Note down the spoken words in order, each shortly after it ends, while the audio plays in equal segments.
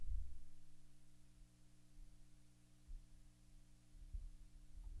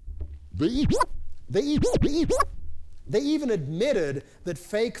They even admitted that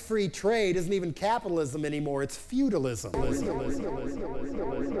fake free trade isn't even capitalism anymore, it's feudalism.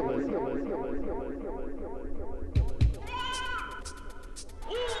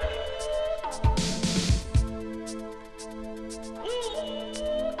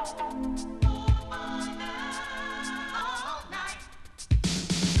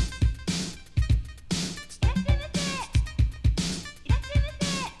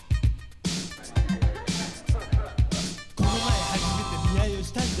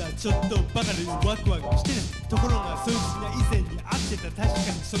ちょっとバカでワクワクしてね。ところがそいつが以前に会ってた。確か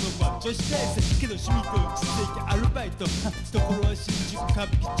にその子は女子大生けど趣味と実績アルバイト。ところは新宿歌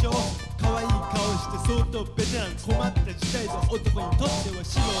舞伎町。可愛い顔して相当ベテラン。困った時代の男にとっては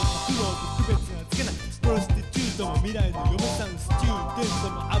素人苦労と区別がつけない。プロスティチュートも未来の嫁さんスチューデン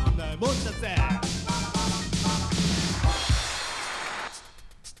トも危ないもんだぜ。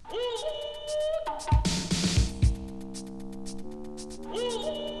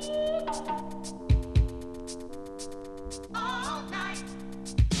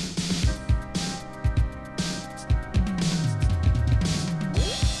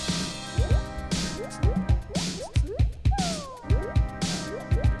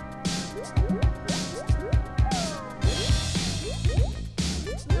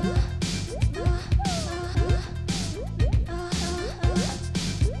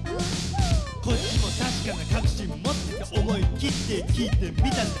聞いてみた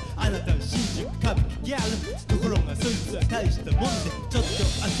んだ。あなたは新宿歌舞伎ギャル。ところがそいつは大したもんでちょっと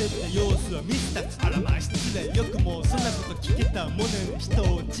焦った様子は見せた。あらまあ失礼。よくもそんなこと聞けたもね。人を違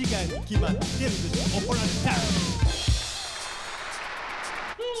いに決まってるでしょ。怒られた。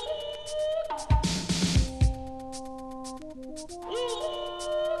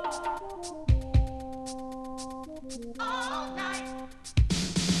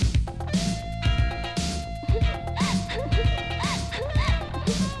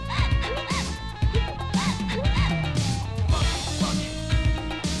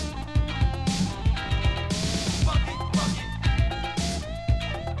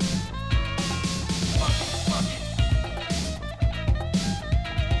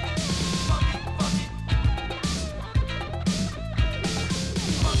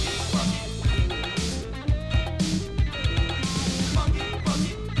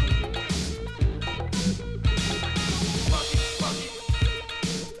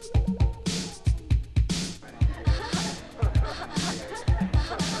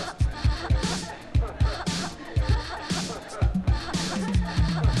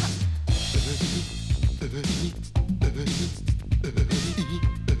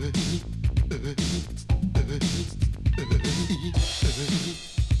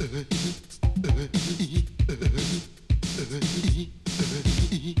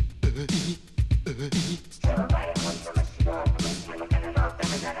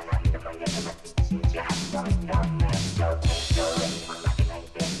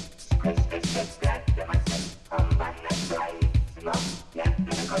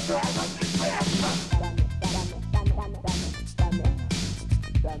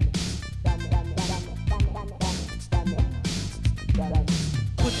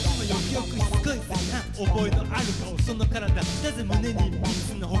覚えのある顔その体なぜ胸に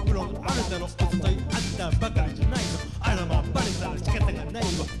3つのほくろがあるだろう。おとといあったばかりじゃないの。あらまあバレたら仕方がないわ。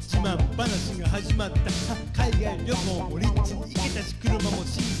自慢話が始まった。海外旅行もリッチに行けたし車も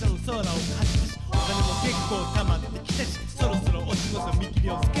新車の空を走るしお金も結構貯まってきたしそろそろお仕事見切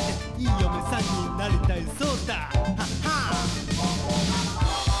りをつけていい嫁さんになりたいそうだ。はっは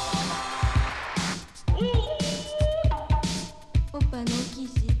おっぱいの大きい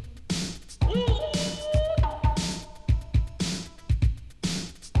し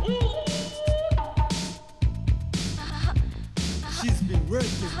She's been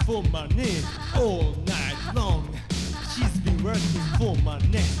working for money all night long. She's been working for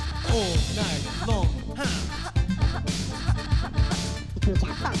money all night long. Huh? 一路加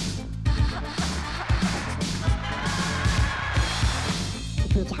棒，一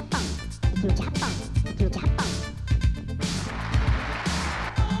路加棒，一路加棒，一路加棒。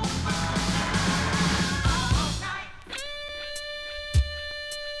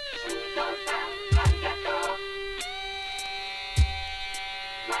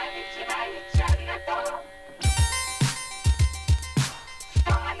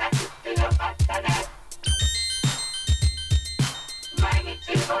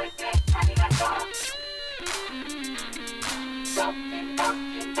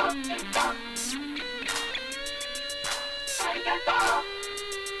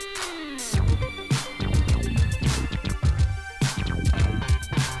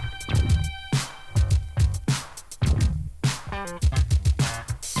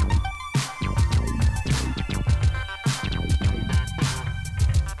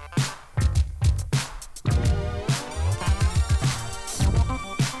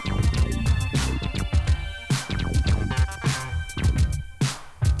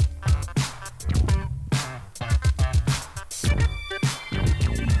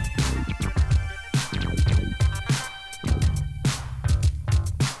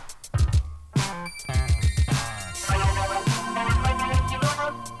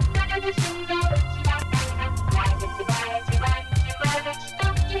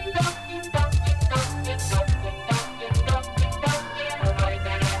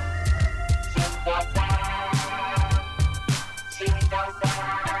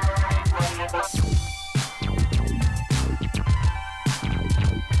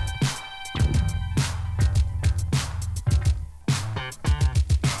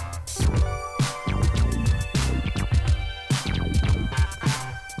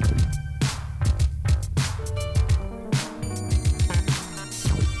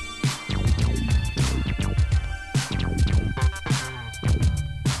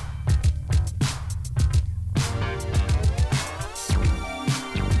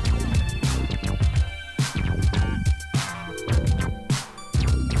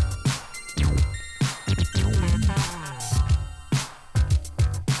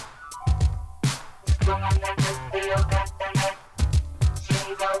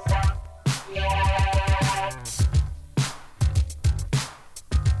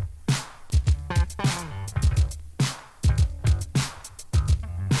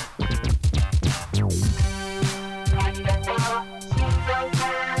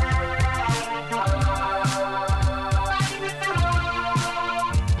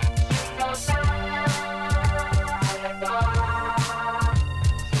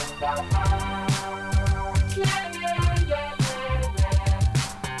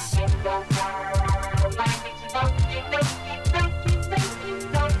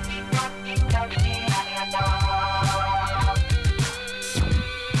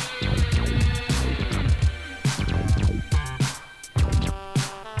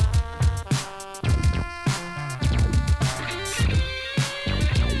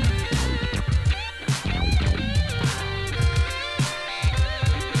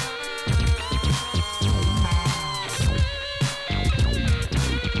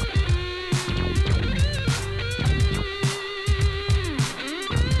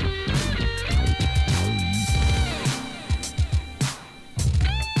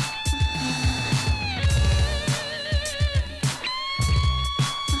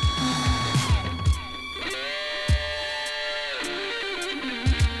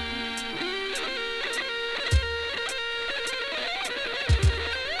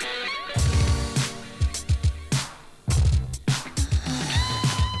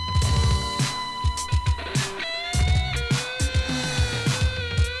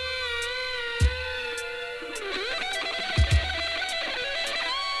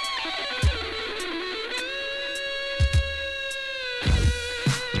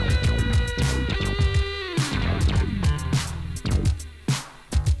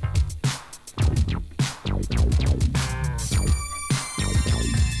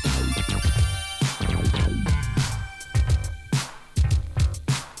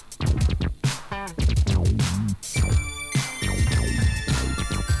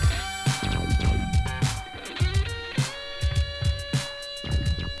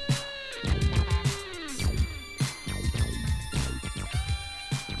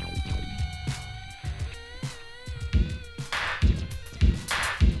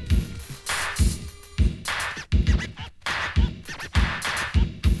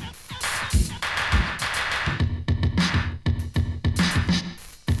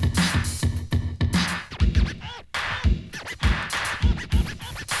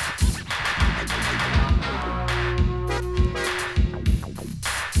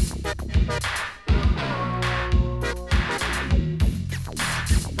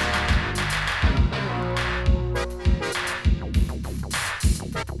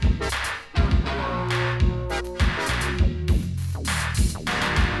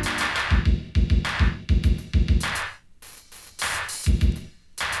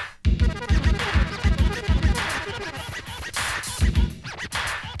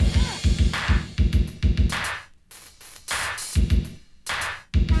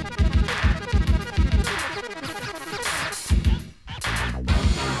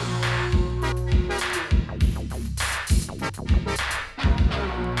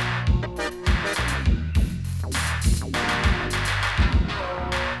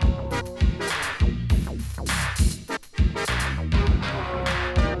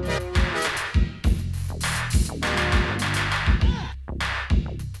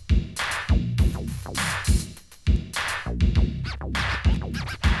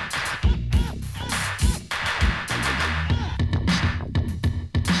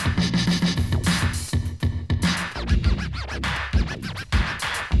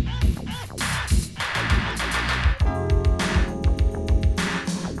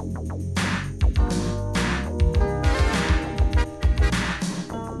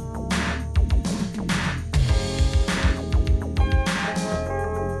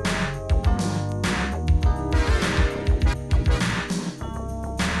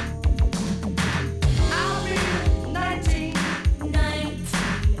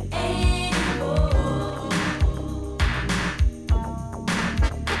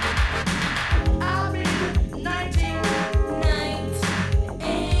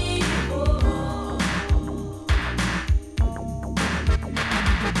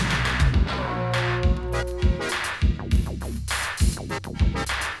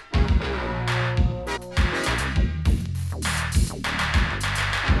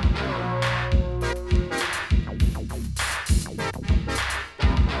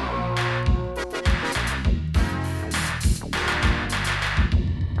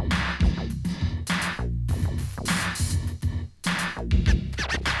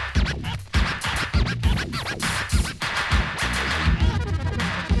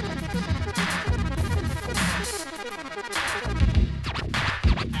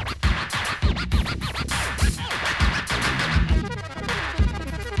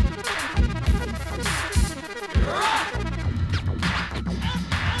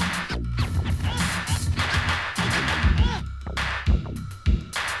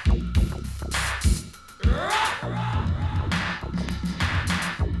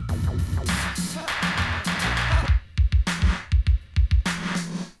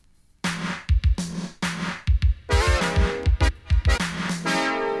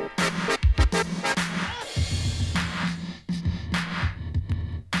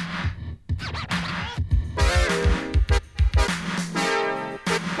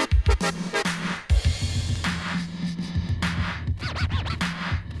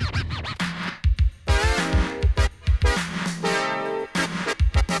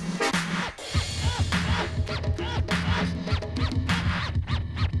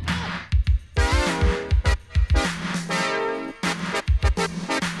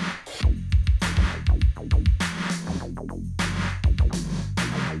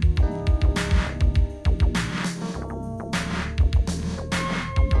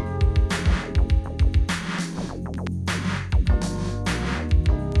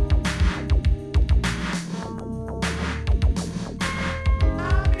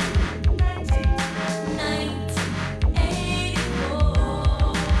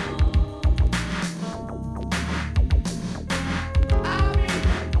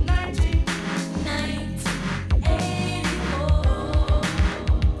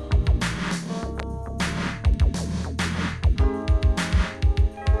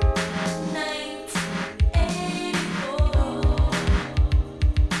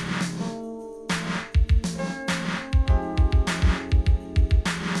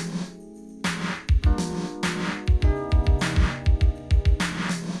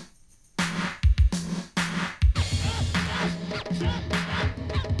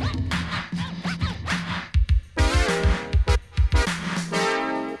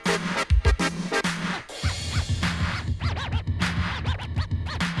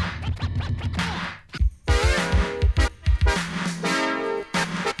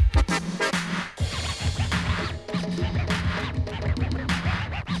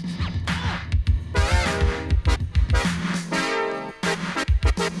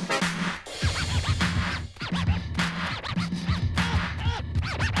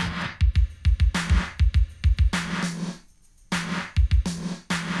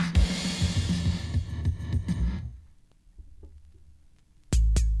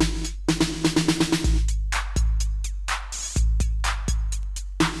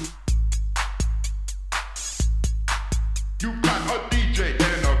You got a DJ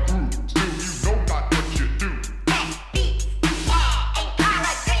and a crew, still you know not what you do.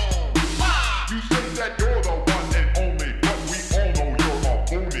 You say that you're the one and only, but we all know you're a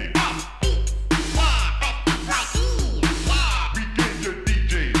phony. We gave your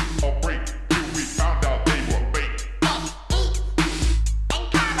DJs a break till we found out they were fake.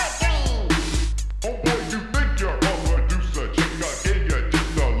 Oh boy, you think you're a producer, chick again, you're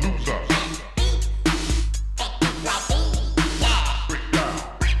just a loser. Break down.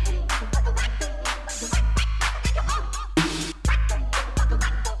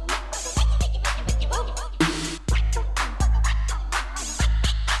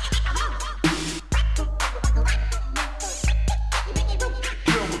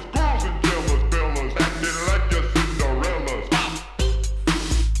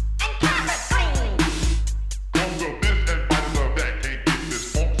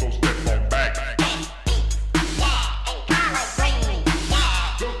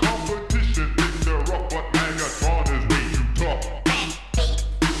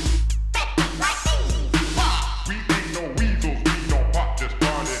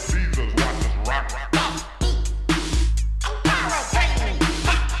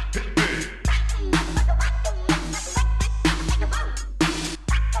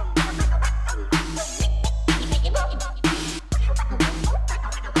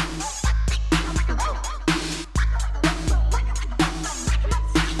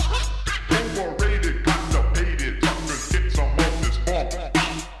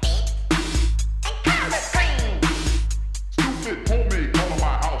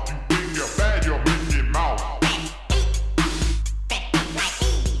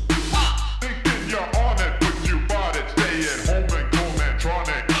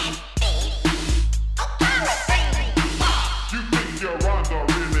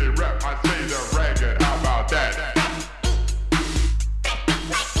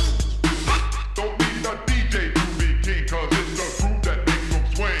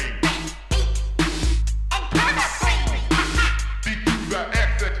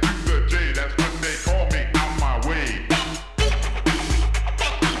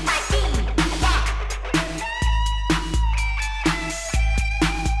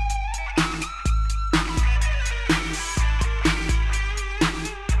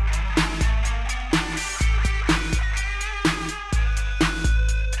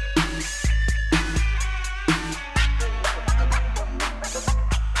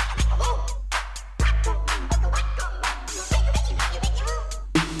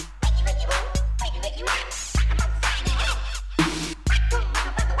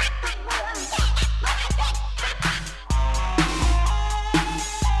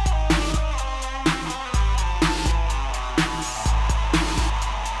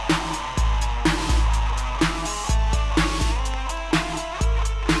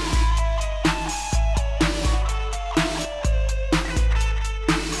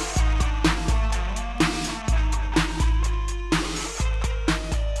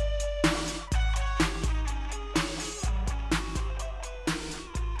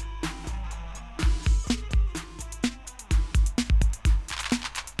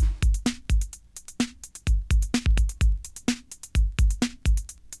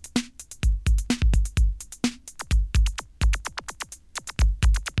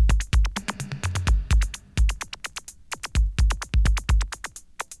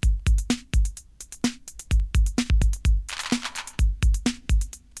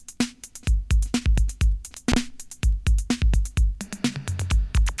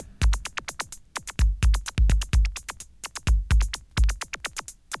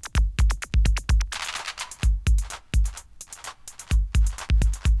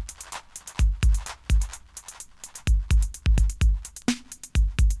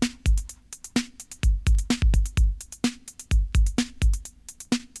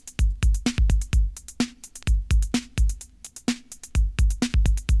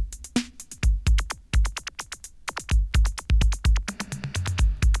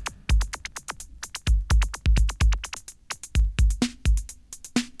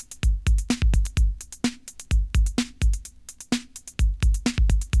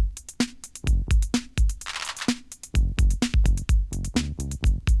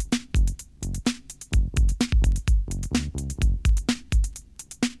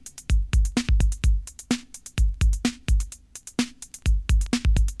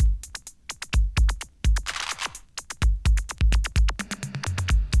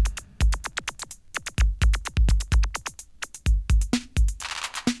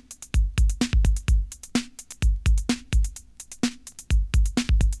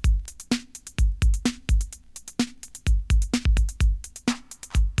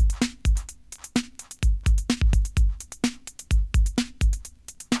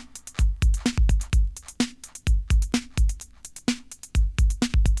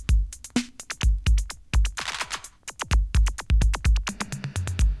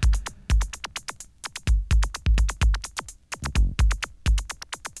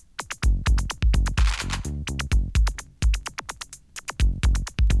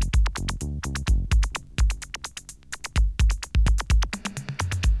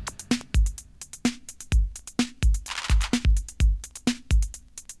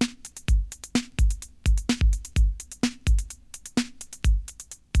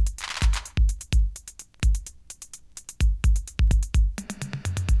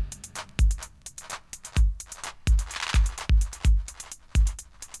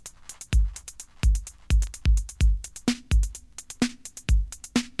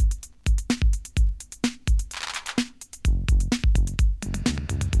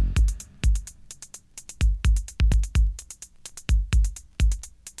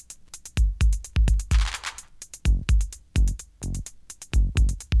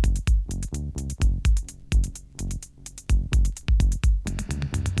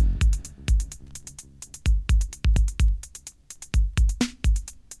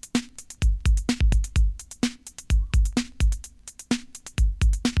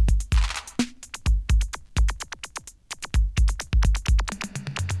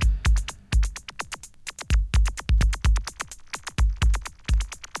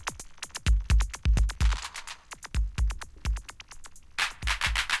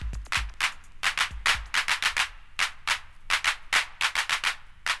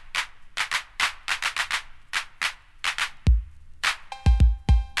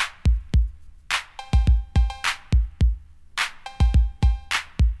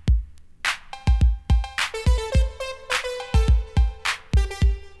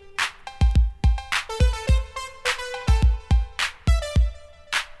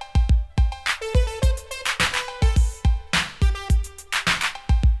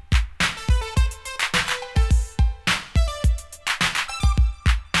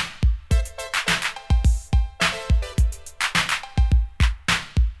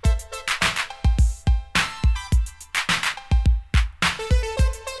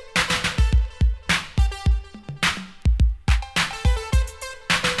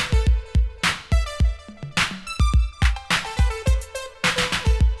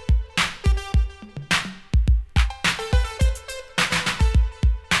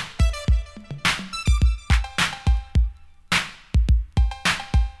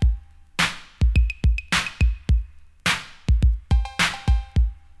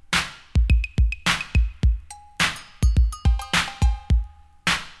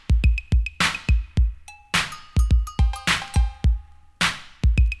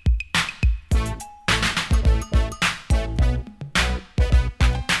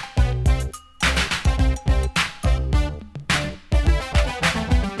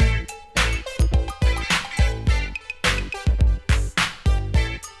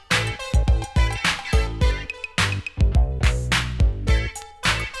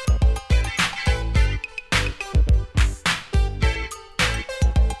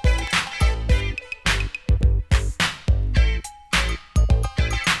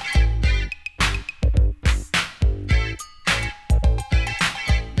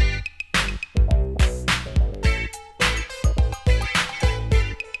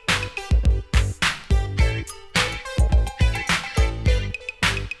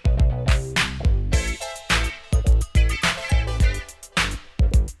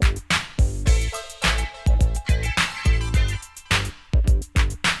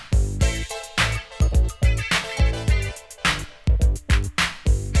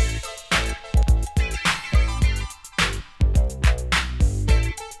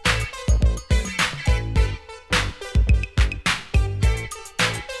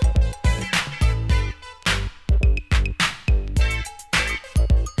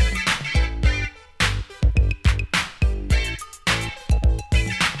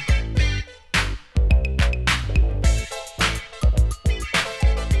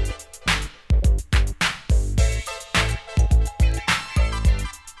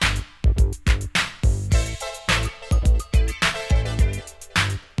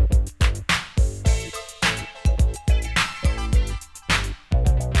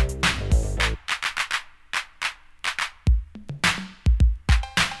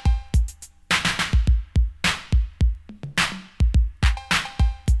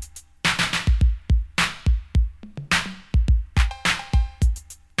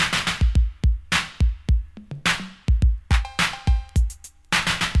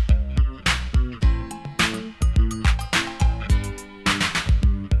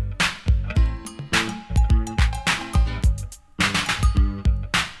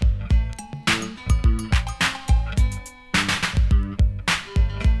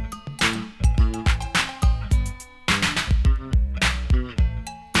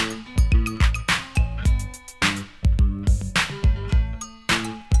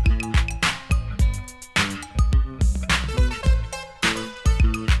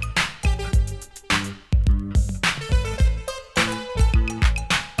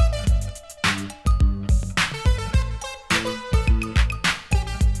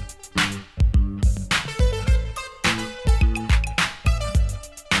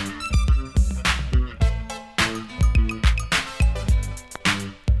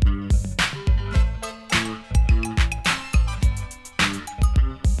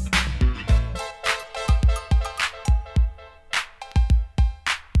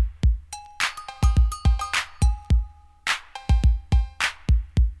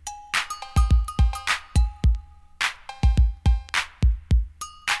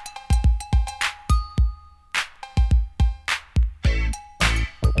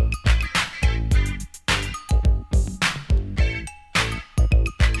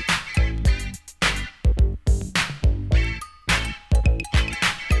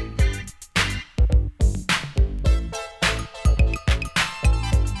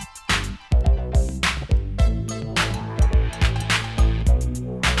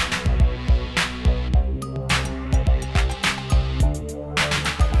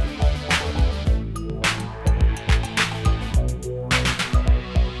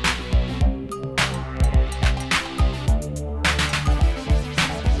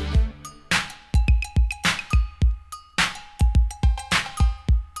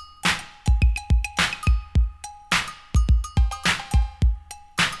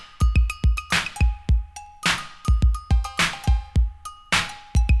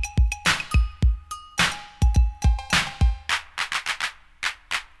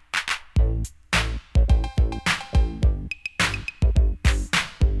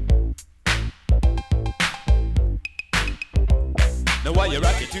 while you're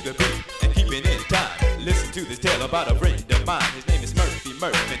rocking to the beat and keeping in time. Listen to this tale about a friend of mine. His name is Murphy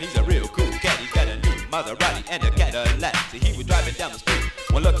Murphy, and he's a real cool cat. He's got a new Maserati and a Cadillac. So he was driving down the street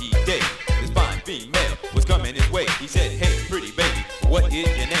one lucky day. This fine female was coming his way. He said, hey, pretty baby, what is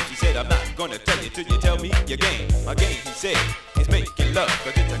your name? She said, I'm not gonna tell you till you tell me your game. My game, he said, is making love,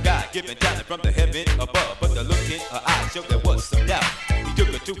 cause it's a God-given talent from the heaven above. But the look in her eyes showed there was some doubt. He took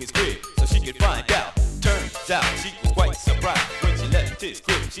her to his crib so she could find out. Turns out she was quite surprised when she left his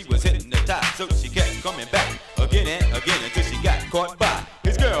crib. She was hypnotized, so she kept coming back again and again until she got caught by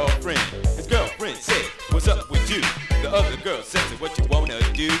his girlfriend. His girlfriend said, what's up with you? The other girl said, so what you wanna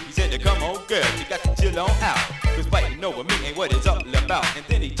do? He said, come on girl, you got to chill on out, cause fighting over me ain't what it's all about. And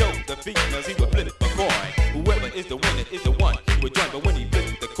then he told the females he would flip a coin. Whoever is the winner is the one he would join. But when he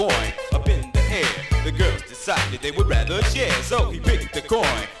flipped the coin up in the air, the girls decided they would rather share. So he picked the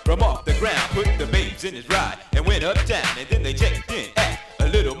coin from off the ground, put the babes in his ride, and went uptown. And then they checked in at a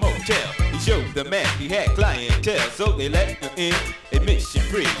little motel. He showed the man he had clientele, so they let him in admission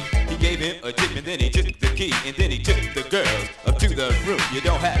free. He gave him a tip and then he took the key, and then he took the girls up to the room. You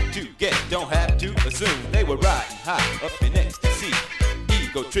don't have to guess, don't have to assume. They were riding high up in ecstasy,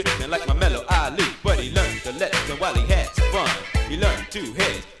 ego tripping like my mellow Ali. But he learned the lesson while he had some fun. He learned two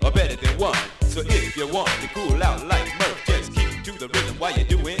heads are better than one. So if you want to cool out like Murph, just keep to the rhythm while you're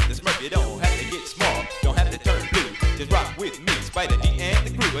doing the smurf. You don't have to get small, don't have to turn blue. Just rock with me, Spider D and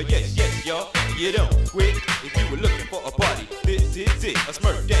the crew. Yes, yes, y'all, you don't quit. If you were looking for a party, this is it, a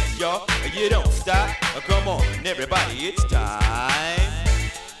smurf dance, y'all. You don't stop, come on, everybody, it's time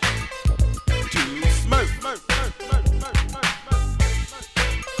to smurf, smurf, smurf, smurf, smurf, smurf,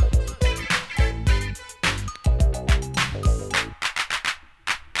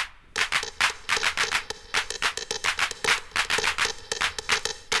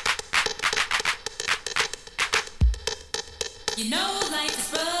 You know life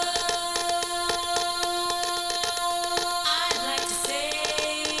is rough. I'd like to say,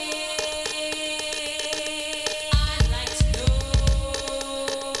 I'd like to know.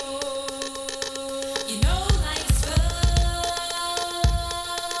 You know life is rough.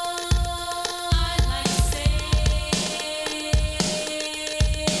 I'd like to say,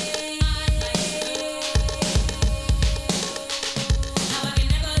 I'd like to know how I can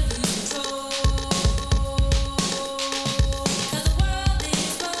never lose control. 'Cause the world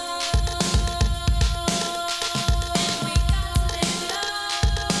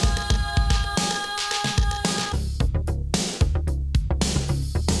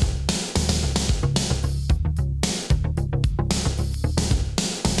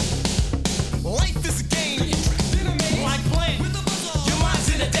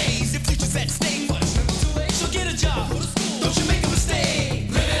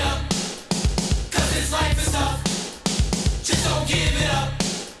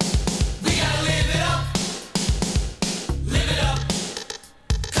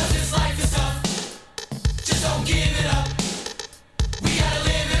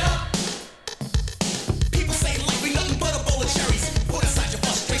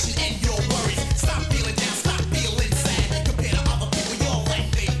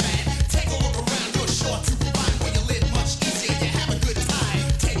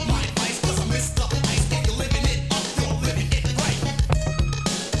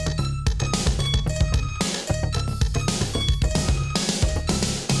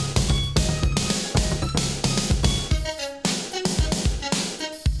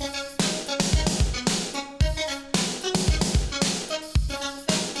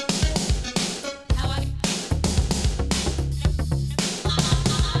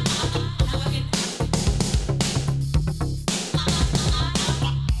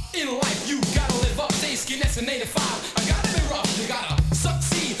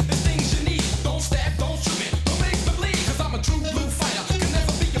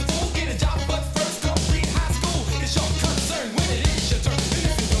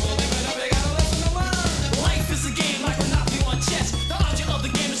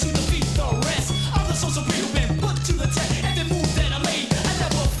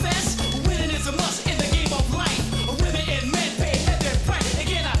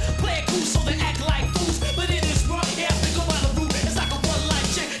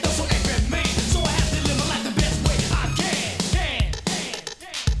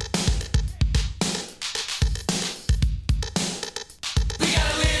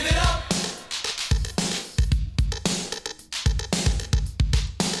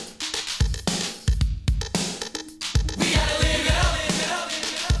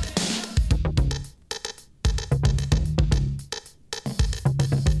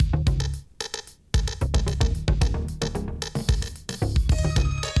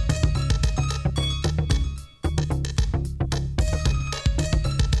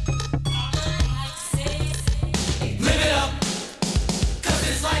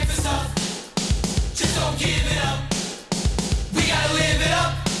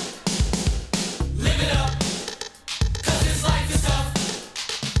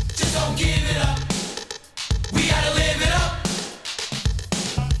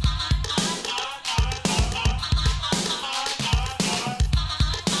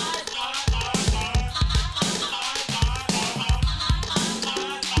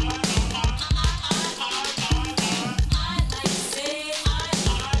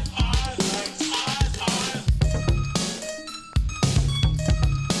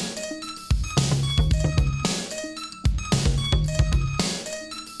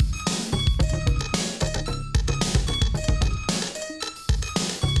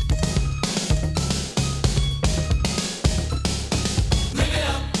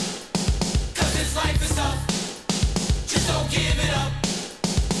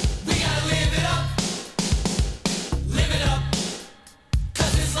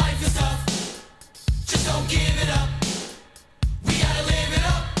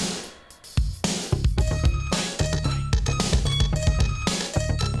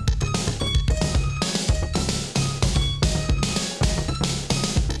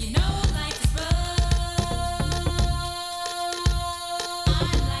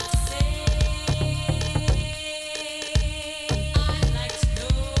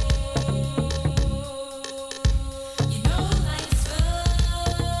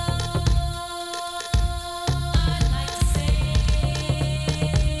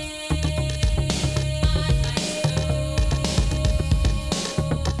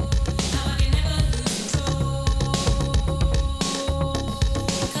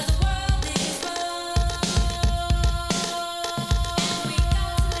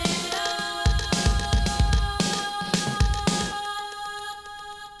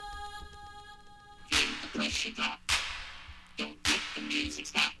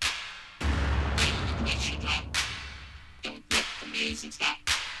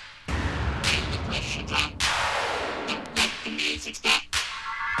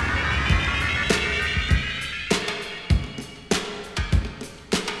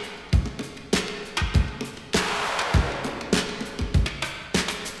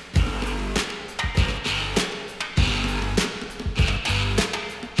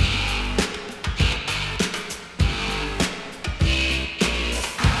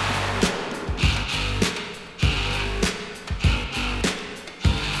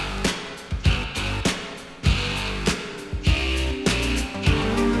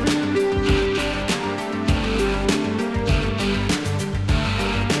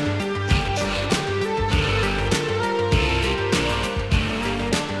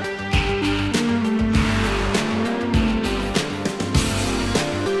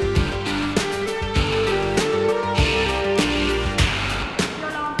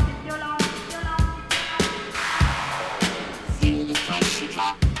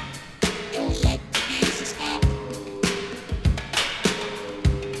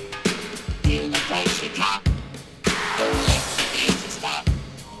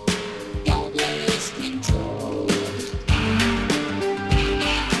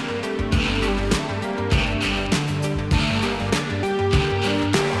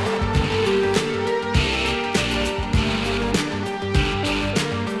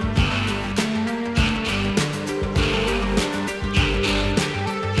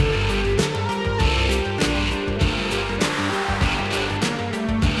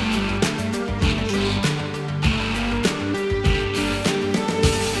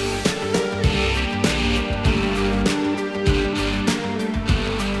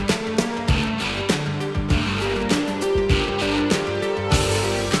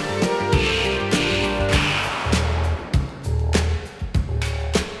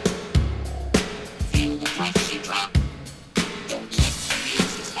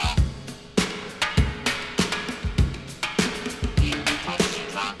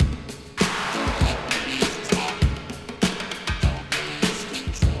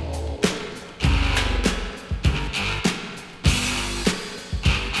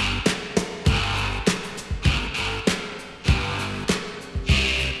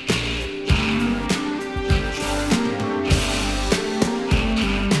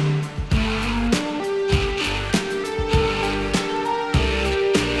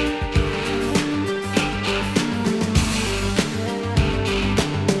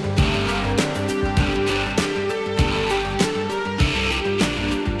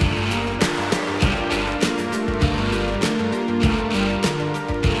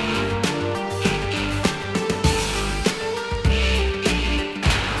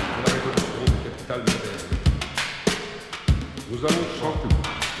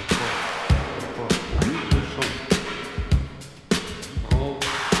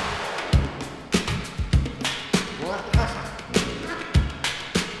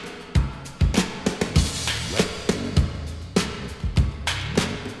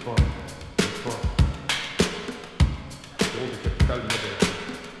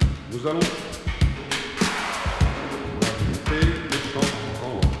Nous allons visiter les champs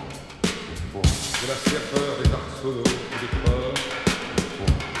en haut, de la serpeur des arsenaux et des ports.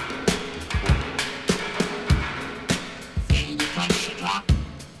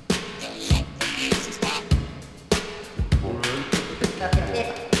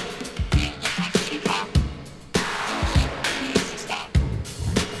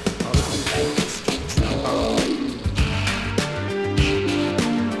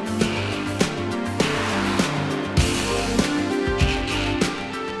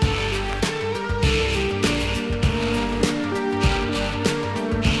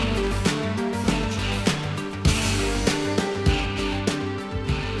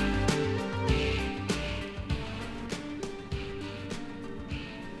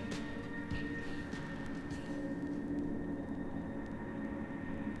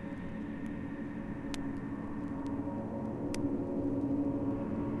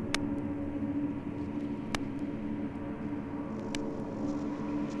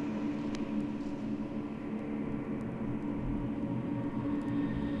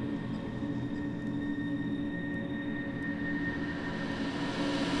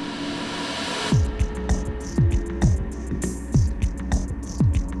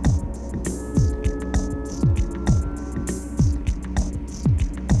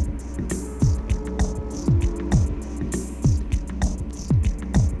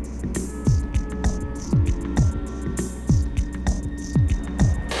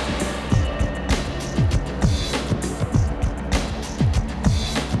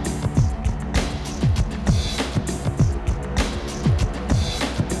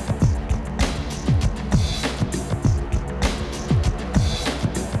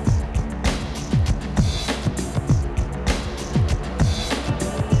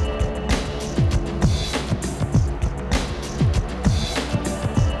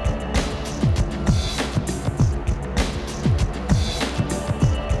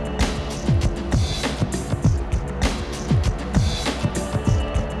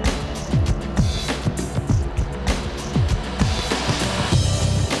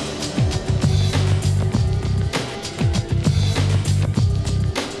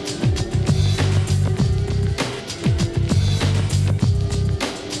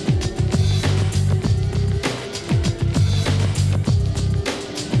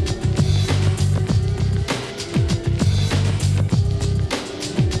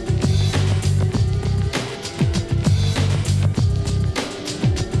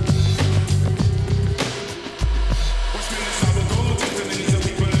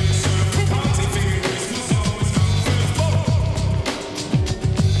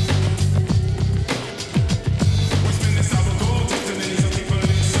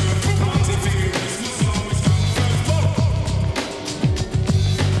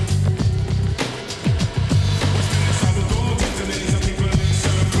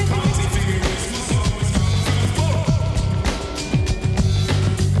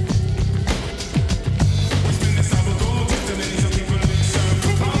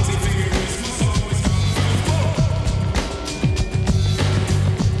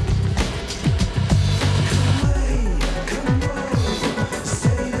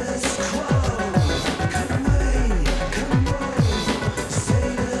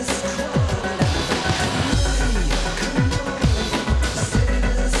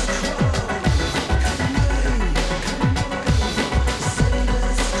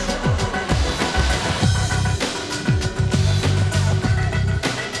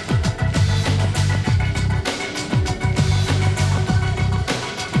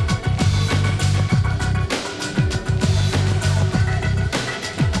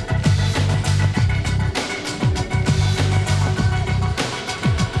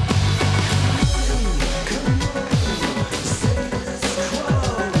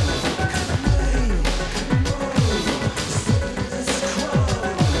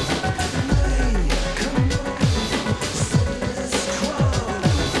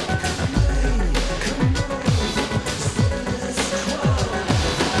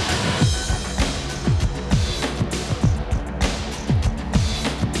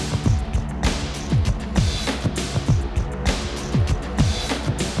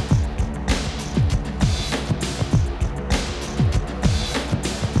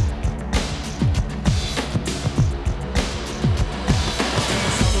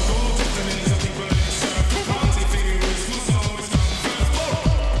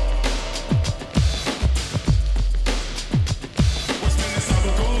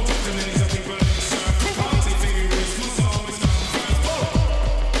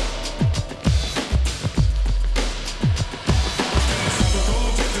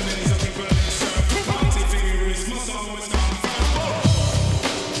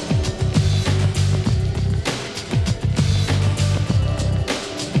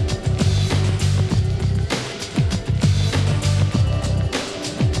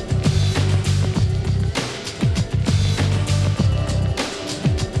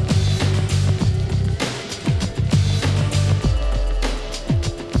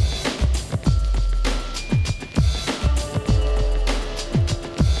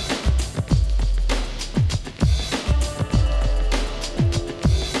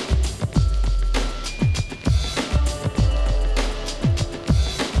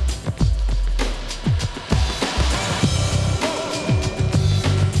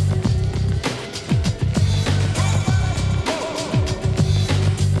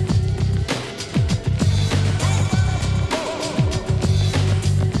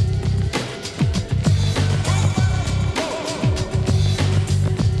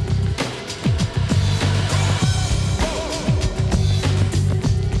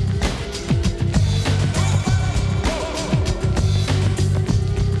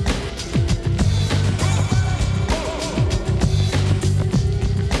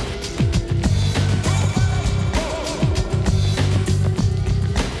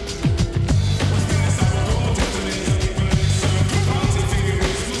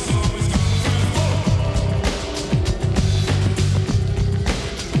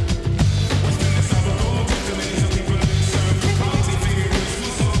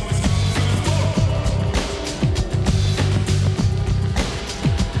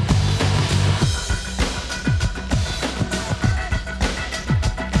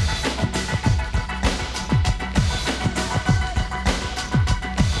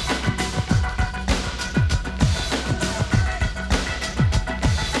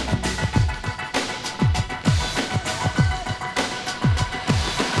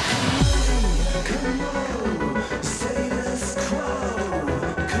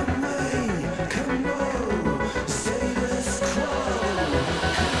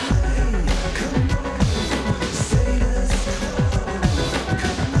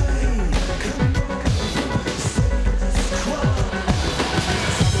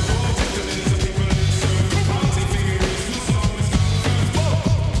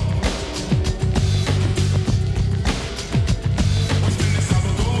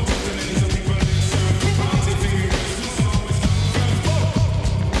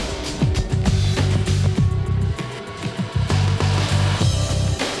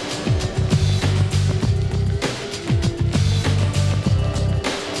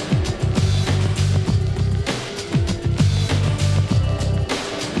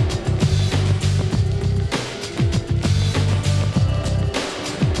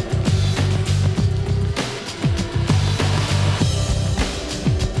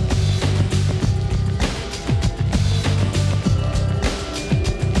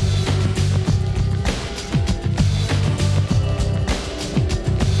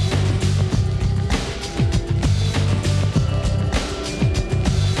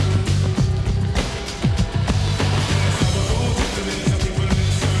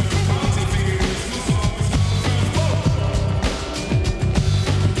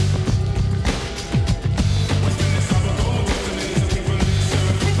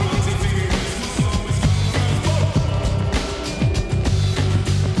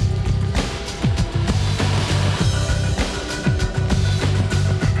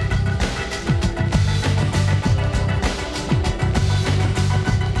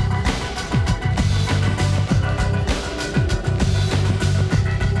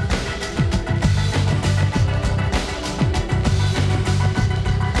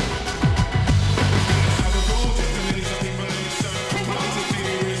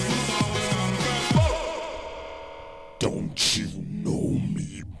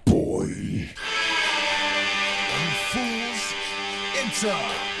 Enter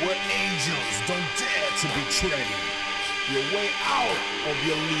where angels don't dare to betray you. Your way out of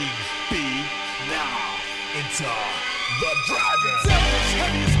your league B. Now enter the dragon. Devil's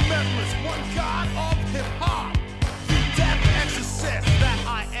heaviest metalist, one god of hip hop. The death exorcist, that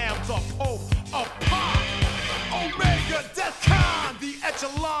I am the Pope of pop. Omega, Death Con, the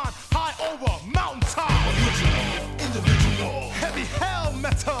echelon, high over mountaintop. Original, individual. Heavy hell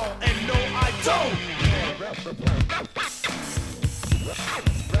metal, and no I don't.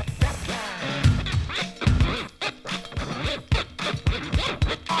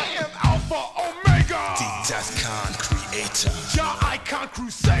 I am Alpha Omega. The Death Con creator. Jah Icon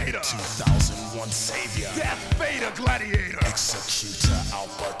Crusader. 2001 savior. Death Vader Gladiator. Executor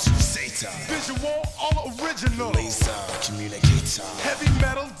Alpha to Zeta. Visual, all original. Laser communicator. Heavy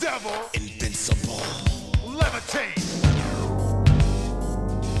metal devil. Invincible. Levitate.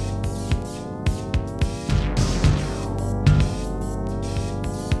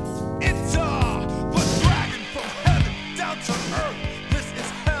 Enter the dragon from heaven down to earth. This is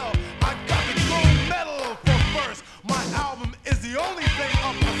hell. I got the gold medal for first. My album is the only thing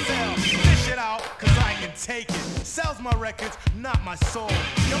up for sale. Dish it out, cause I can take it. Sells my records, not my soul.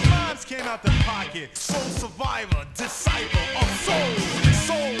 Your moms came out the pocket. Soul survivor, disciple of souls.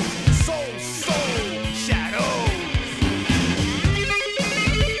 Souls, souls, souls. Shadows.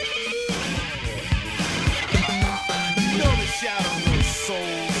 Know the shadow, no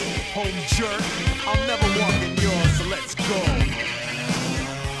souls. Home jerk, I'll never walk in yours, so let's go.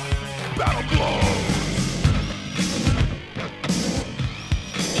 Battle blows.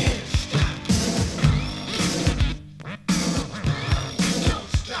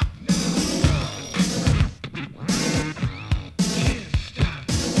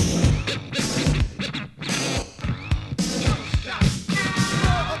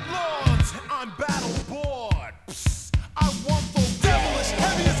 Lord of Lords, on battle board. Psst, I want the devilish,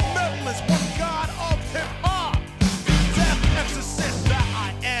 heaviest metalist, one god of hip hop. The death exorcist that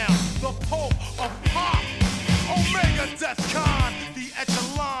I am, the Pope of pop. Omega Death Con, the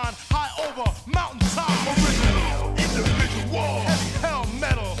echelon, high over mountaintop. Original, individual, heavy hell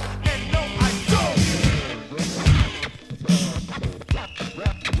metal, and no I don't.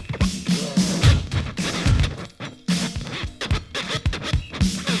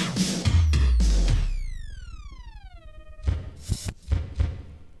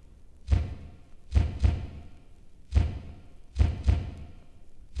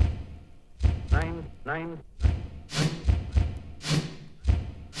 Nine.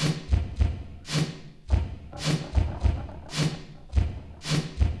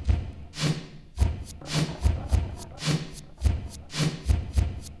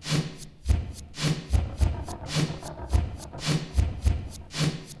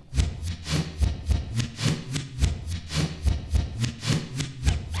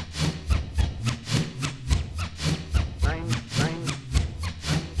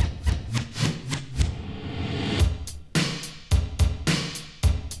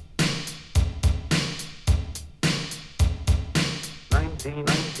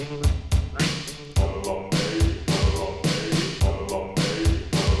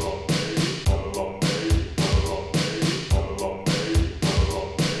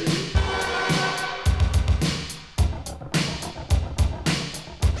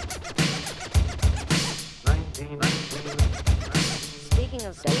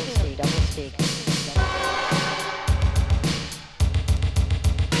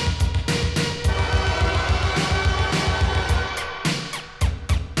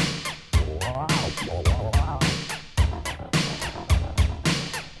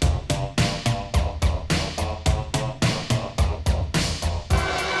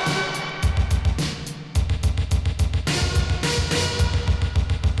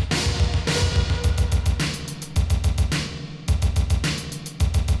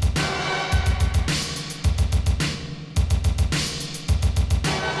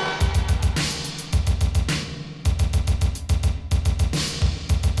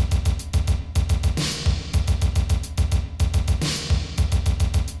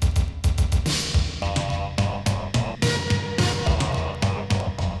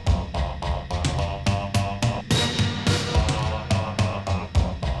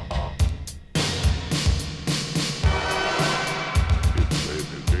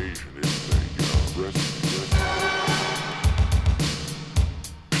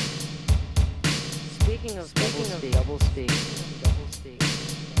 Speaking of double speak. Speaking of double speak.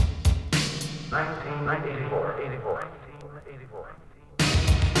 1984.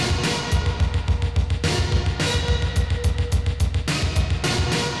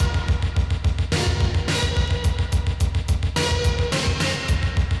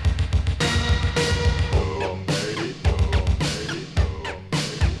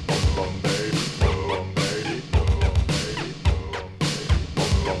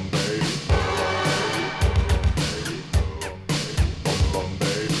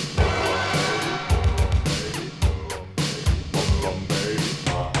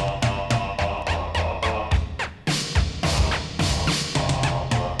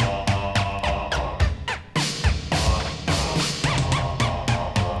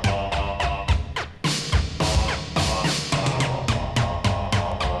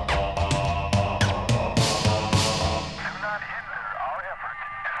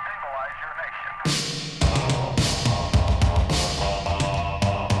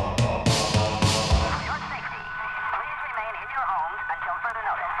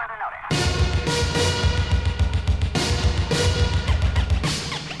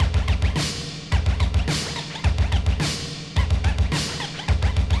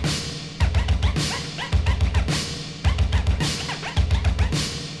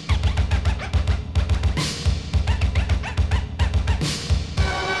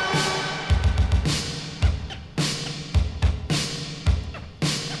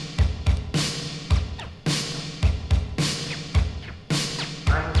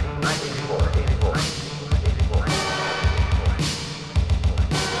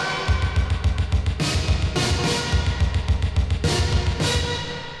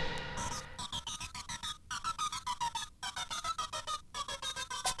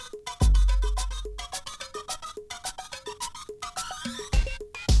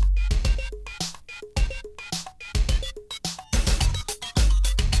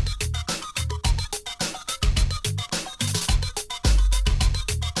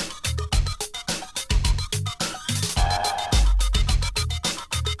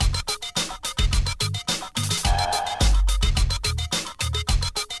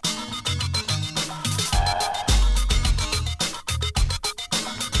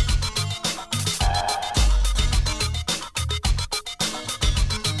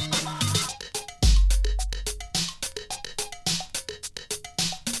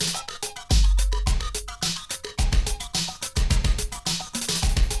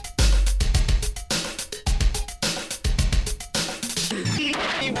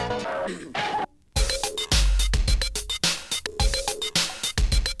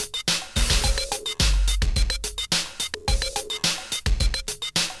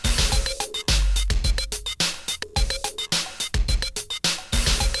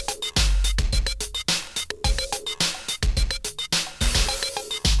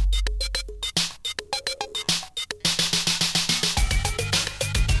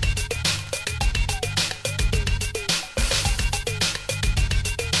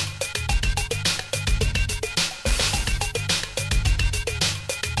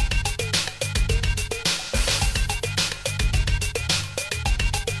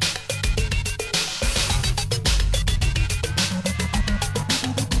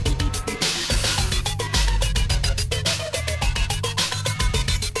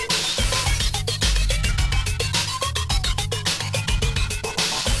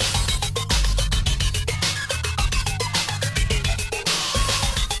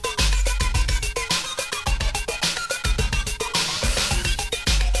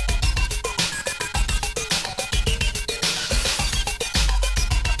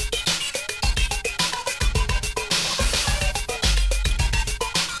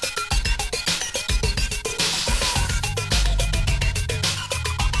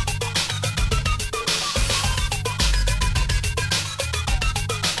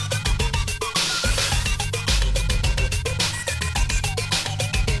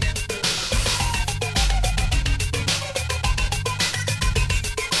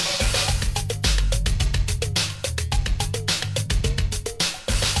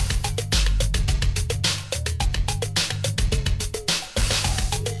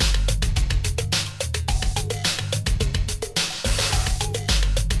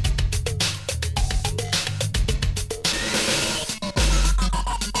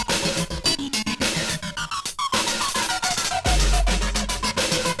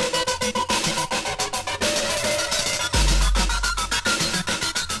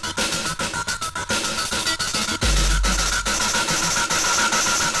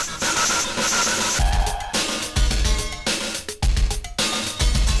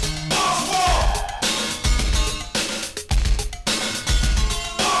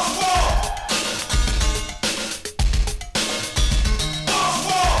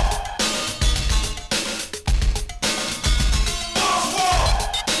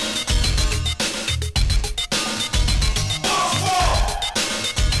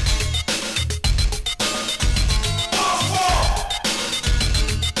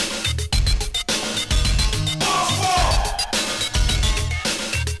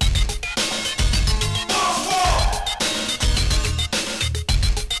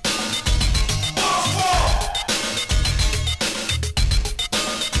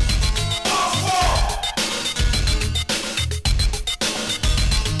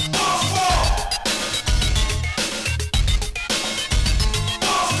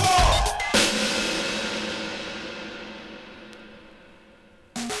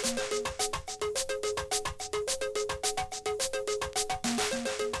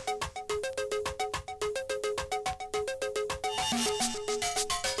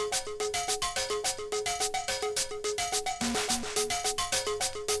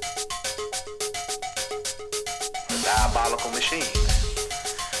 diabolical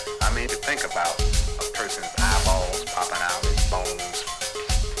machines. I mean, to think about a person's eyeballs popping out, his bones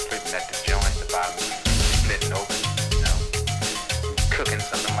splitting at the joints, the bottom splitting open, you know, cooking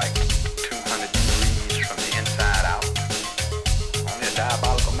something like 200 degrees from the inside out. Only a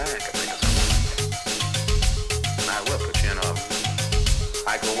diabolical man could think of something like that. Might well put you in a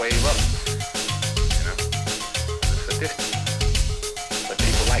microwave oven, you know, it's sadistic. But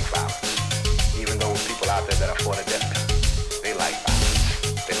people like violence. Even those people out there that are for the death penalty, they like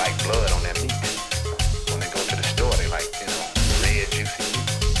violence. They like blood on their meat. When they go to the store, they like, you know, red, juicy meat.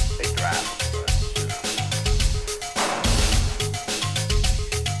 They drive for blood.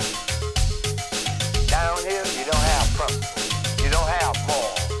 Down here, you don't have principles. You don't have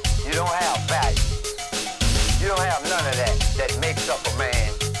morals. You don't have values. You don't have none of that makes up a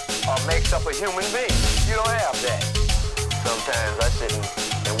man or makes up a human being. You don't have that. Sometimes I sit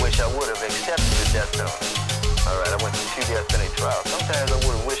and wish I would have accepted the death penalty. All right, I went to 2 death penalty trials. Sometimes I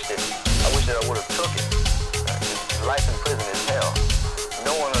would have wished that I would have took it. Life in prison is hell.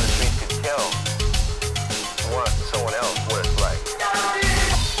 No one on the street could tell someone else what it's like.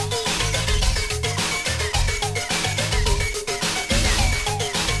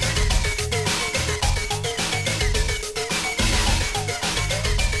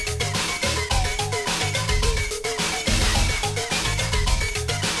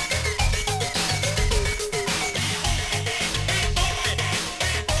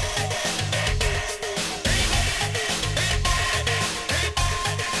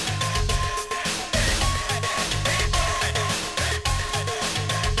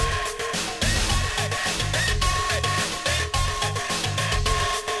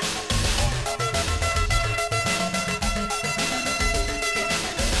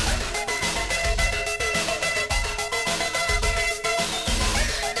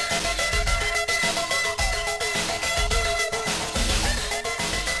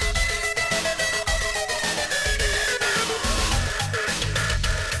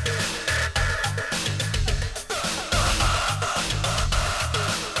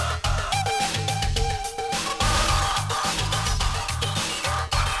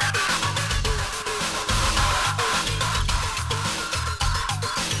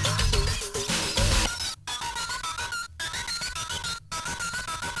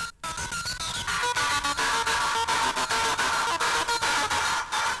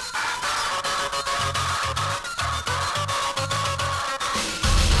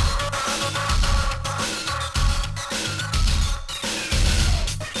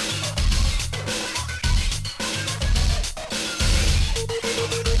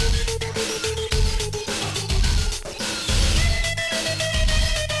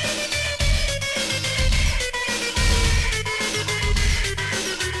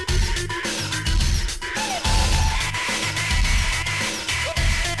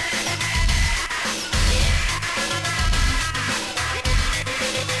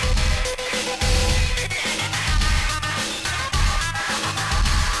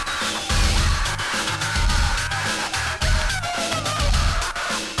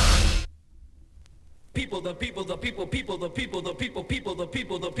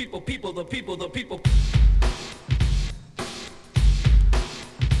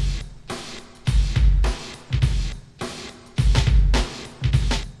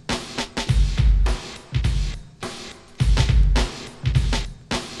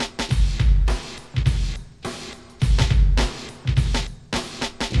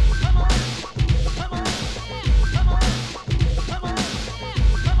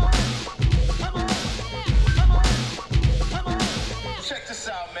 Check this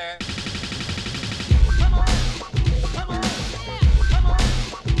out, man.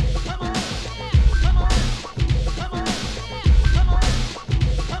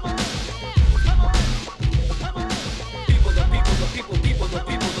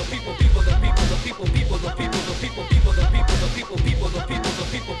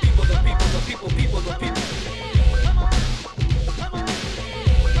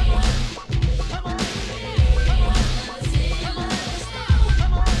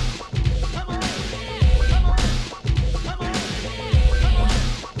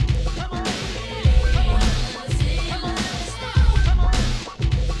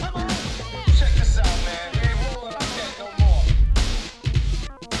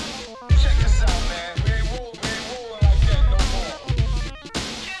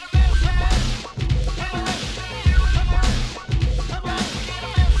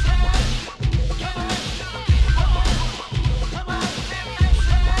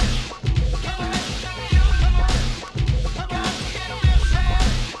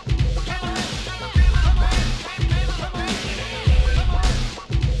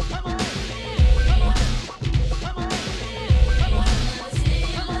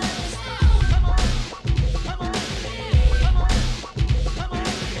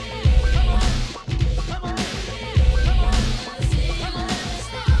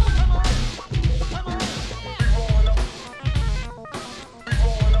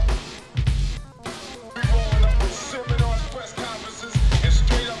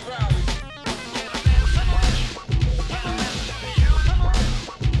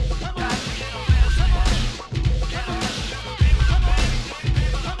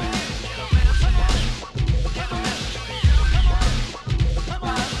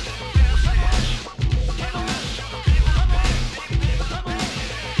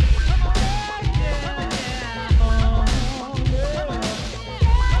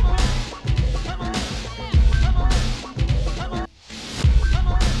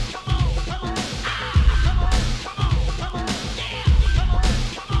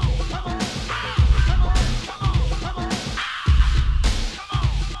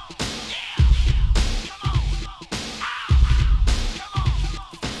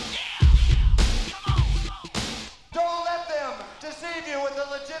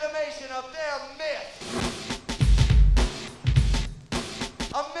 legitimation of their myth.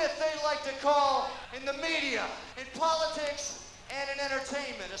 A myth they like to call in the media, in politics, and in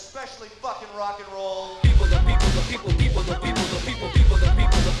entertainment, especially fucking rock and roll. People, the people, the people, people, the people, the people, people, the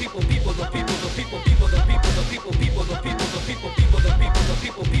people, the people, people, the people, the people, people, the people, the people, people, the people, the people, people, the people, the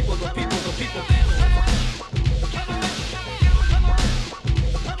people, people, the people, the people.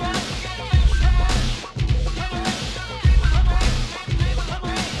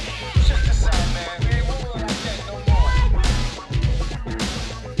 Check this out, man. We ain't rolling like that no more.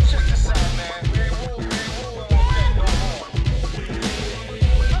 Check this out, man. We ain't rolling like that no more.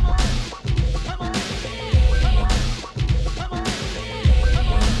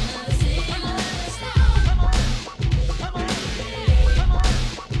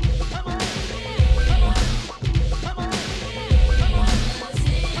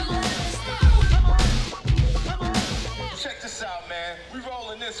 Check this out, man. We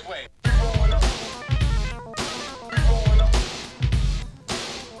rolling this way. We rolling up. We rolling up.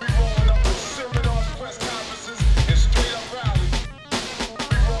 We rolling up with seminars, press conferences, and straight up rallies.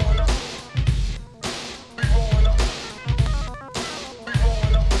 We rolling up. We rolling up. We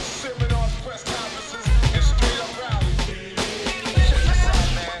rolling up with seminars, press conferences, and straight up rallies. Check this out,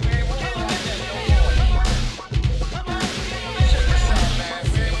 man. We ain't rolling like that no more. Check this out, man.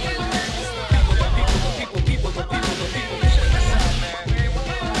 We ain't rolling like that no more. People, people, the people, the people. Check this out, man. We ain't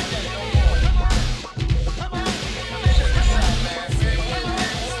rolling like that no more. Check this out, man. We ain't rolling like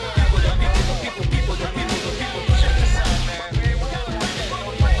that no more. People, people, the people, the people. Check this out, man. We ain't rolling like that no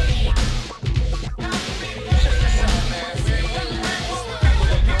more. Check this out, man. We ain't rolling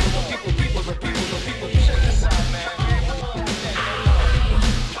like that no more. People, people, the people, the people. Check this out, man. We ain't rolling like that no more.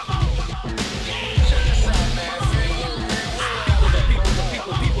 Check this out, man. We ain't rolling like that no more.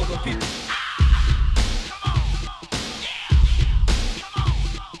 People, people, the people.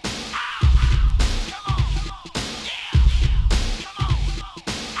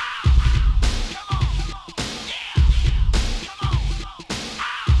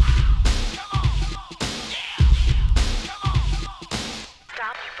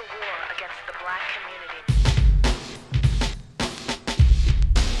 Stop the war against the black community.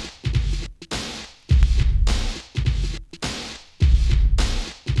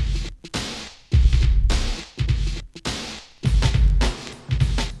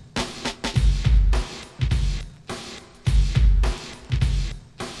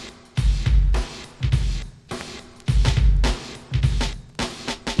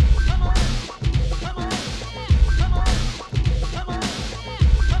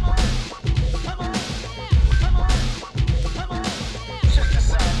 Check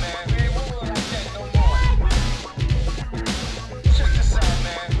this out, man. We ain't rolling like that no more. Check this out,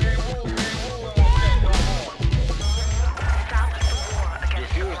 man. We ain't rolling like that no more. Stop the war against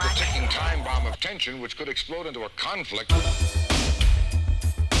the Defuse the black ticking time bomb of tension which could explode into a conflict.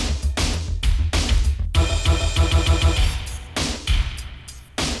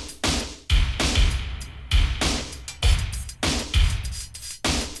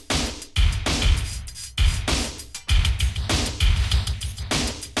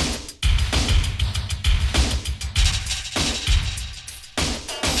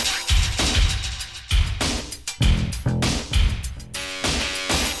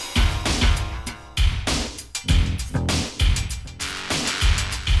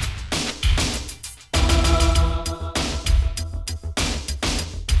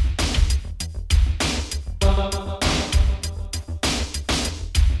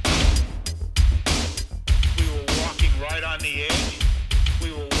 We were walking right on the edge.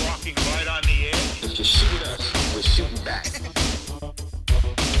 We were walking right on the edge. If you shoot us, we're shooting back.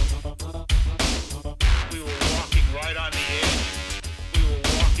 We were walking right on the edge. We were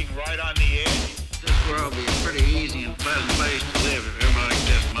walking right on the edge. This world be a pretty easy and pleasant place to live if everybody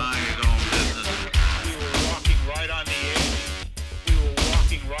just mind his own business. We were walking right on the edge. We were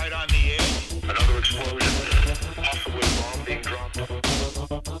walking right on the edge. Another explosion, possibly a bomb being dropped.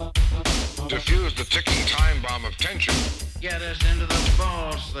 Defuse the ticking time bomb of tension. Get us into the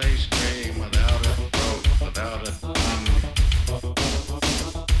boss, they scream, without a throat, without a tongue.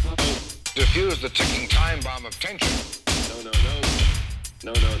 Defuse the ticking time bomb of tension. No, no, no.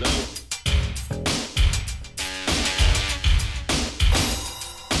 No, no, no.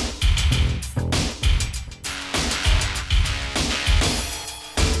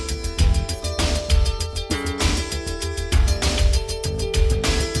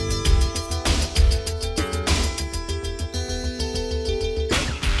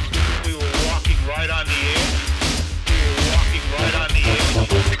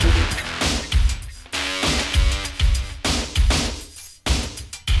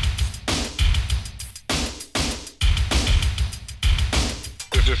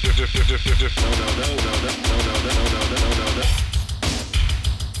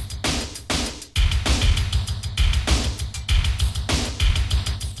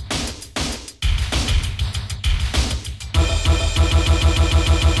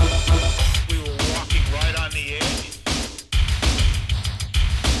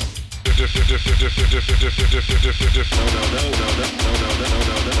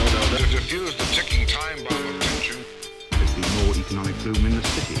 Defuse the ticking time bomb of tension. There's been more economic boom in the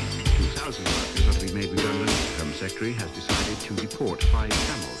city. 2,000 workers are to be made redundant. The Home Secretary has decided to deport 5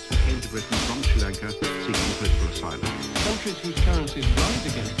 camels who came to Britain from Sri Lanka seeking political asylum. Countries whose currencies rise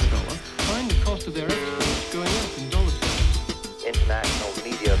against the dollar find the cost of their exports going up in dollar terms. International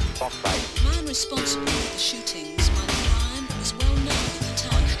media spotlight. Man responsible for the shootings, Michael Ryan, was well known at the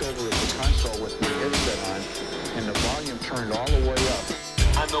time. Hunched over at the console with my headset on, and the volume turned all the way up.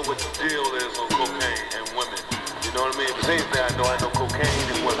 I know what the deal is on cocaine and women. You know what I mean? If there's anything I know cocaine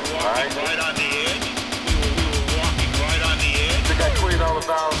and women. All right? Right on the edge. We were walking right on the edge. They got $20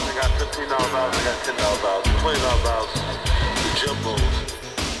 bills, they got $15 bills, they got $10 bills, $20 bills, the jumbos.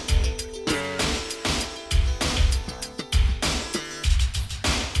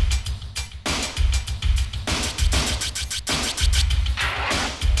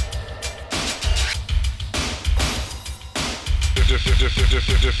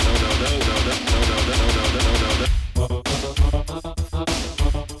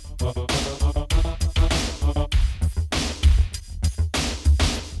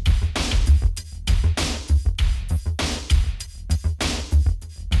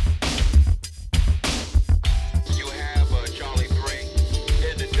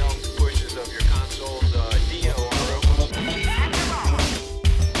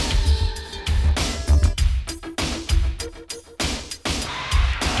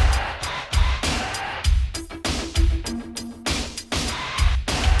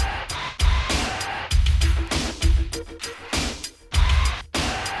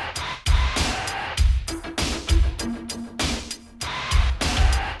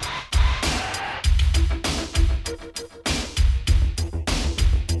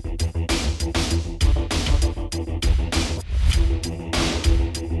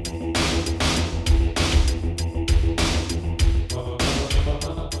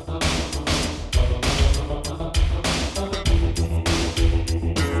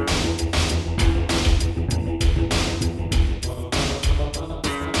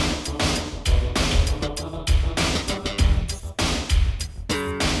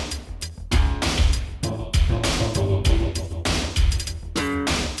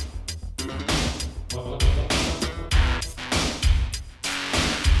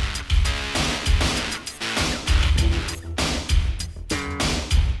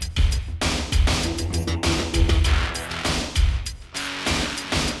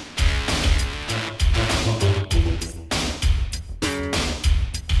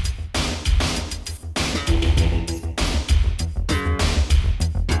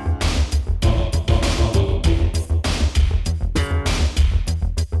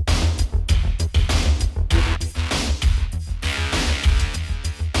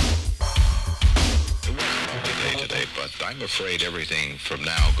 I'm afraid everything from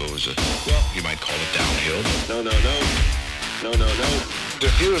now goes, well, you might call it downhill. No.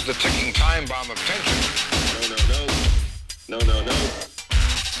 Defuse the ticking time bomb of tension. No.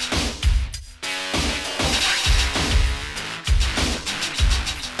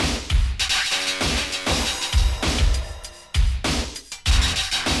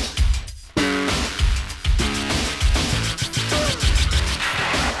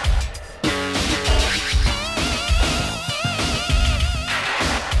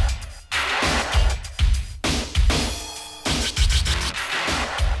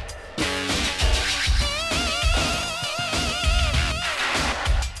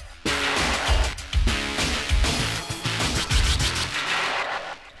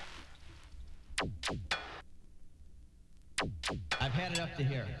 I've had it up to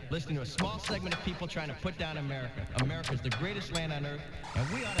here, listening to a small segment of people trying to put down America. America's the greatest land on earth, and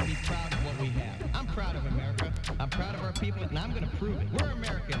we ought to be proud of what we have. I'm proud of America. I'm proud of our people, and I'm going to prove it. We're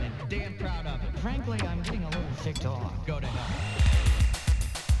American and damn proud of it. Frankly, I'm getting a little ticked off. Go to hell.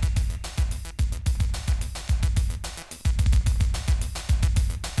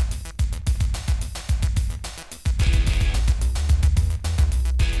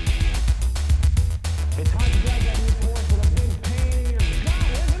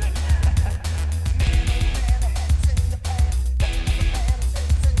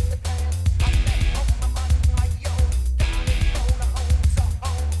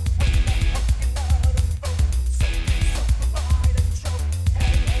 Show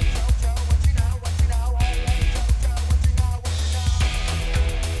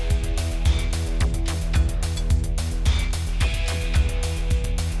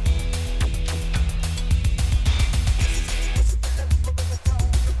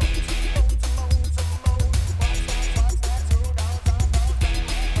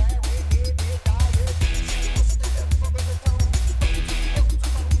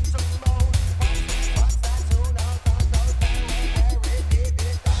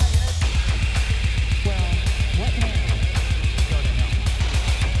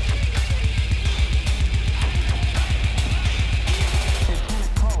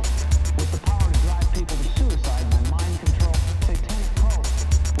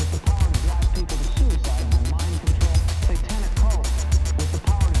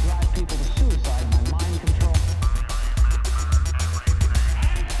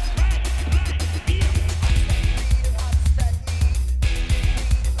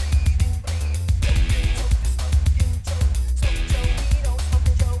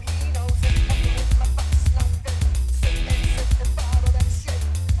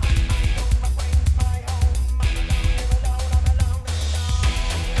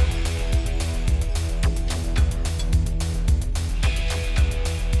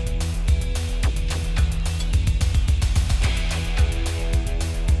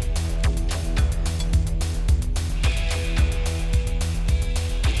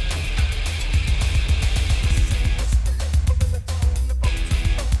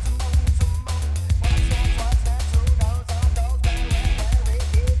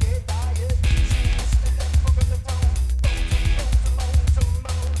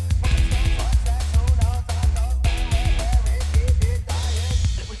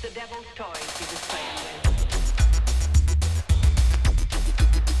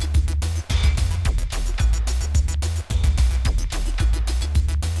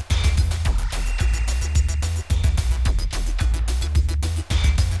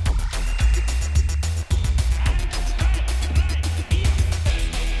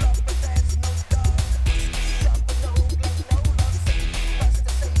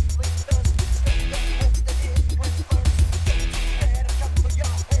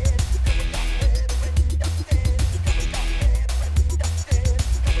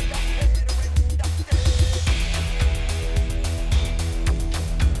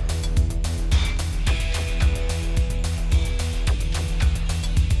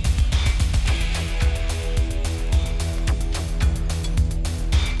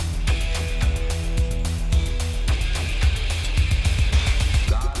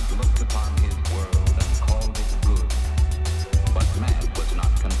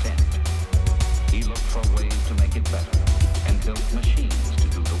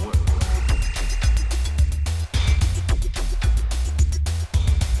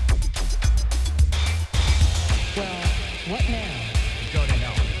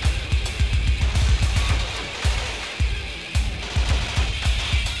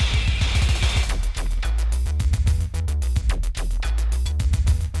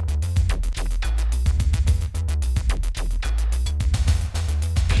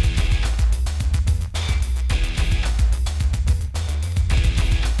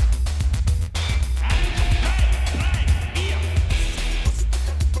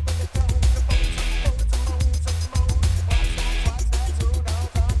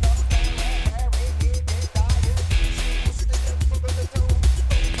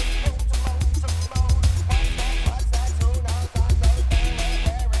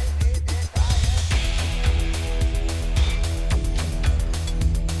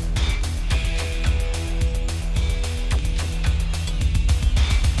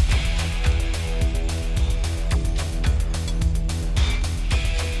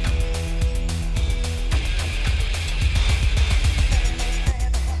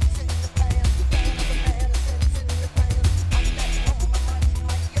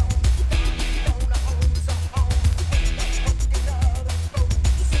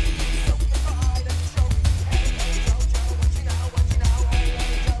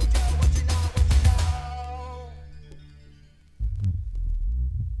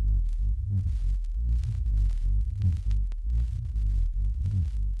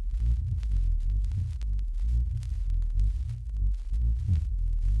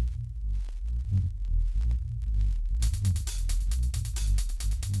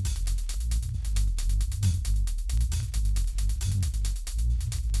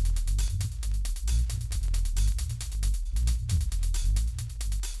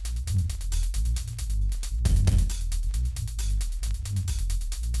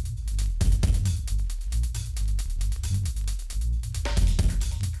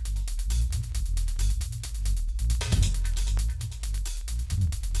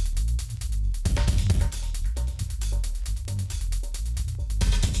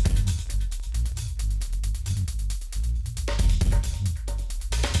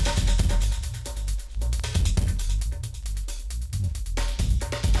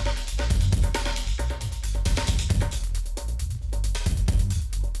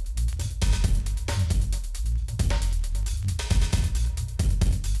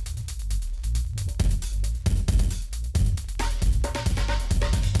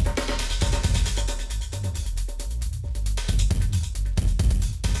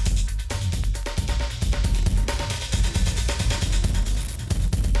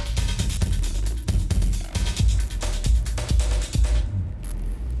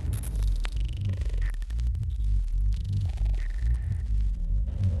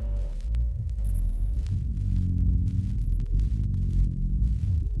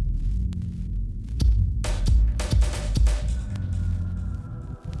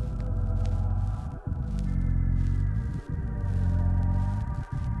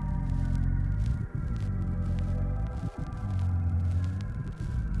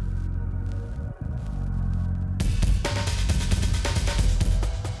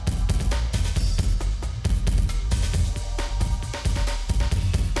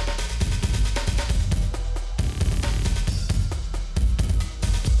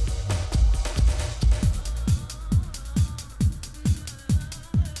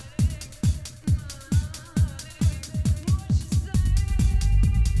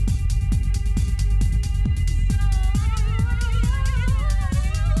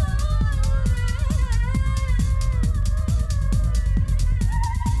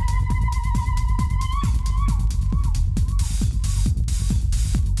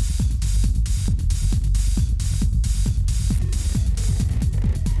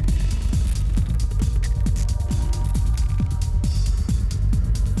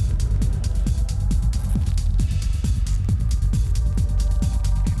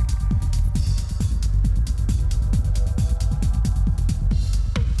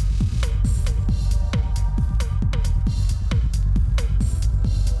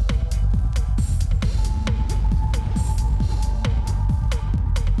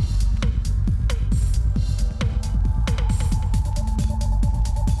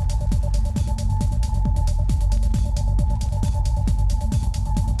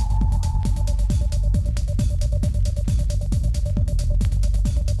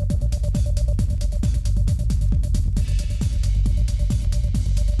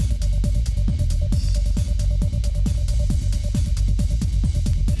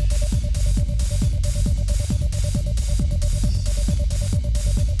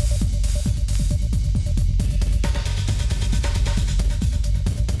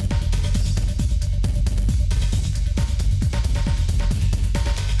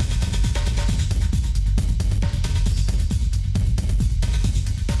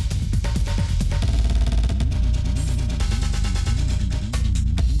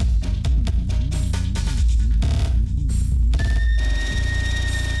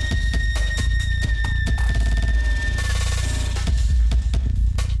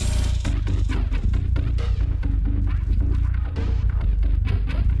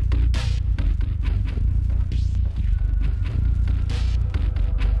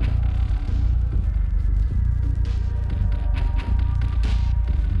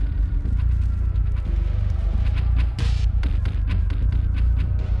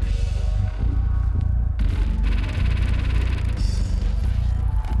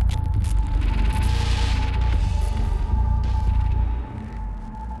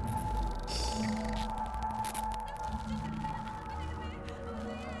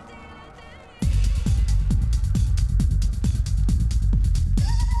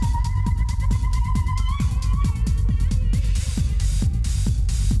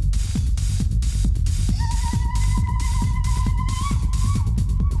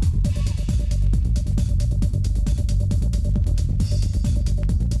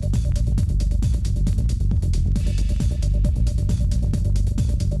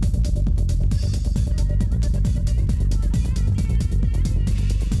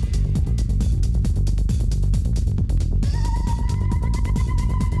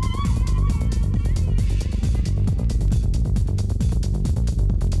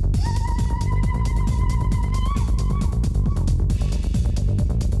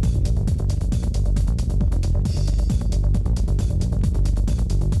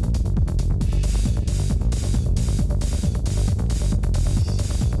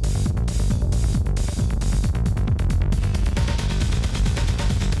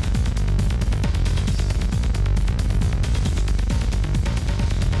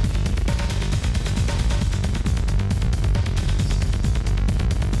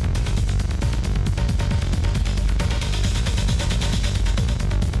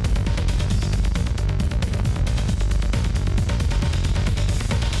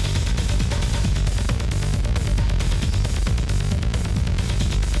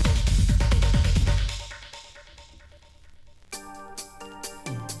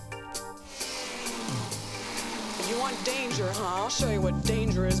show you what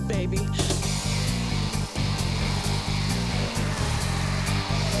danger is, baby.